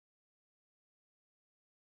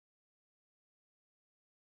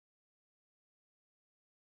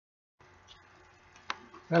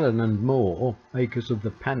Allen and Moore, makers of the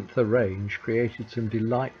Panther range, created some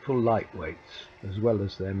delightful lightweights as well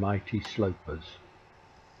as their mighty slopers.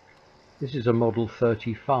 This is a Model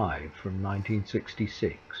 35 from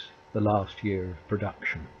 1966, the last year of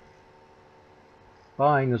production.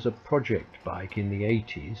 Buying as a project bike in the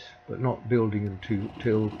 80s, but not building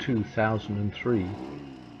until 2003,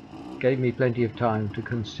 gave me plenty of time to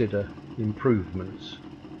consider improvements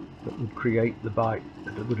that would create the bike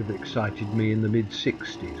that would have excited me in the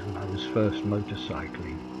mid-60s when I was first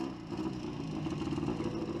motorcycling.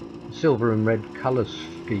 The silver and red colour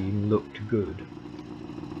scheme looked good,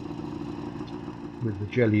 with the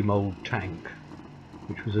jelly mould tank,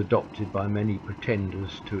 which was adopted by many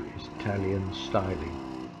pretenders to Italian styling.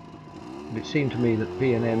 But it seemed to me that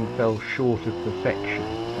P&M fell short of perfection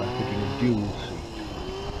by fitting a dual seat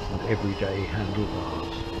and everyday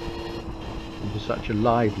handlebars. And for such a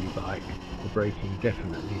lively bike, the braking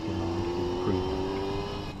definitely demanded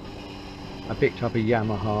improvement. I picked up a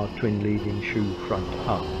Yamaha twin leading shoe front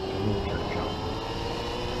hub and auto jump,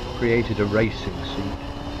 created a racing seat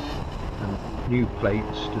and new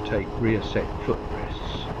plates to take rear set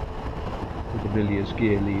footrests, with the Villiers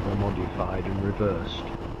gear lever modified and reversed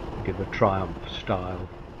to give a Triumph style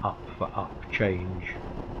up for up change.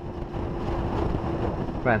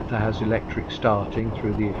 Panther has electric starting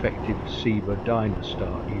through the effective Seba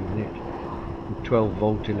Dynastart unit with 12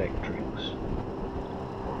 volt electrics.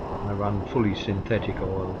 I run fully synthetic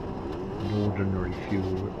oil and ordinary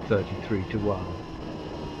fuel at 33:1.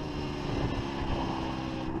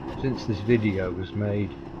 Since this video was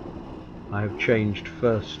made, I have changed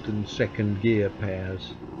first and second gear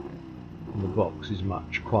pairs, and the box is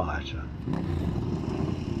much quieter.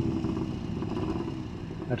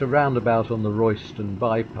 At a roundabout on the Royston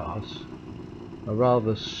bypass, a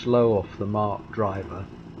rather slow off the mark driver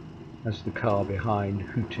has the car behind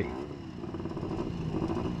hooting.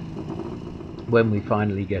 When we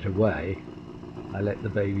finally get away, I let the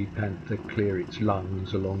baby Panther clear its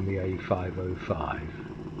lungs along the A505.